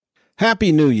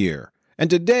Happy New Year. And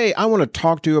today I want to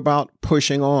talk to you about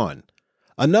pushing on.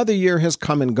 Another year has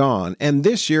come and gone, and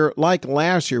this year, like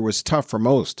last year, was tough for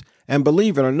most, and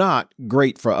believe it or not,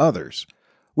 great for others.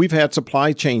 We've had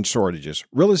supply chain shortages,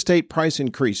 real estate price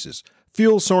increases,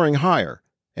 fuel soaring higher,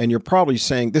 and you're probably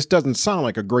saying this doesn't sound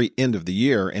like a great end of the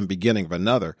year and beginning of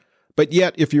another. But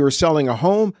yet, if you are selling a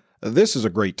home, this is a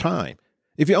great time.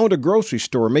 If you owned a grocery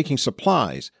store making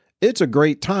supplies, it's a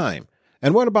great time.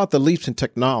 And what about the leaps in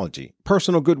technology,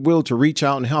 personal goodwill to reach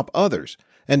out and help others?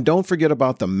 And don't forget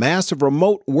about the massive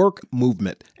remote work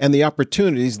movement and the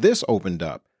opportunities this opened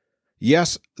up.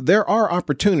 Yes, there are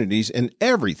opportunities in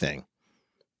everything,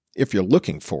 if you're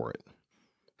looking for it.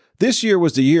 This year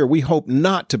was the year we hope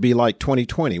not to be like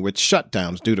 2020 with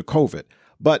shutdowns due to COVID.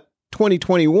 But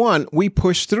 2021, we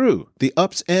pushed through the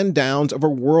ups and downs of a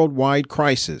worldwide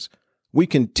crisis. We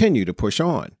continue to push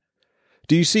on.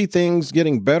 Do you see things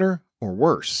getting better or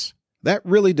worse? That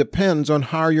really depends on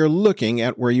how you're looking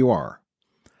at where you are.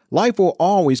 Life will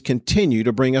always continue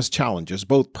to bring us challenges,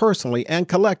 both personally and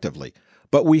collectively,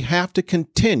 but we have to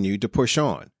continue to push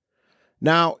on.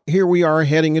 Now, here we are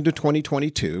heading into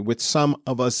 2022 with some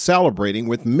of us celebrating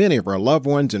with many of our loved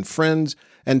ones and friends,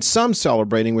 and some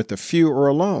celebrating with a few or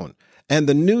alone. And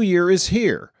the new year is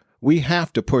here. We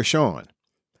have to push on.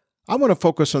 I want to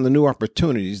focus on the new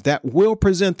opportunities that will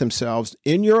present themselves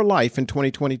in your life in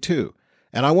 2022.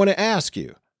 And I want to ask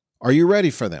you, are you ready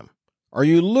for them? Are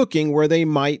you looking where they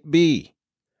might be?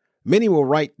 Many will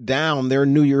write down their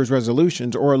New Year's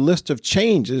resolutions or a list of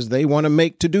changes they want to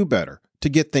make to do better, to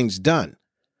get things done.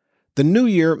 The new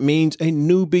year means a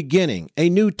new beginning, a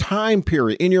new time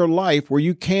period in your life where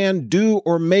you can do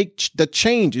or make the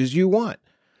changes you want.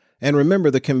 And remember,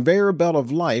 the conveyor belt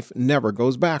of life never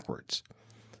goes backwards.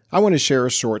 I want to share a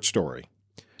short story.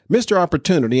 Mr.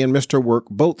 Opportunity and Mr. Work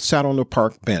both sat on the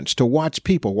park bench to watch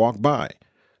people walk by.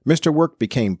 Mr. Work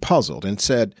became puzzled and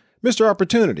said, "Mr.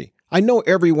 Opportunity, I know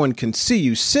everyone can see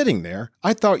you sitting there.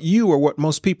 I thought you were what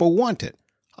most people wanted.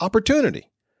 Opportunity."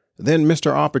 Then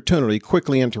Mr. Opportunity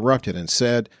quickly interrupted and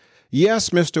said, "Yes,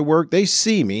 Mr. Work, they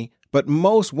see me, but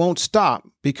most won't stop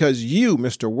because you,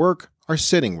 Mr. Work, are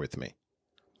sitting with me."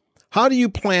 How do you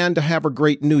plan to have a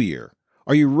great new year?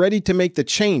 Are you ready to make the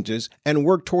changes and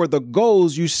work toward the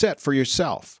goals you set for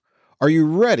yourself? Are you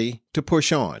ready to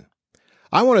push on?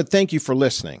 I want to thank you for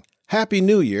listening. Happy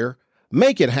New Year.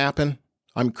 Make it happen.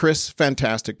 I'm Chris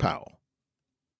Fantastic Powell.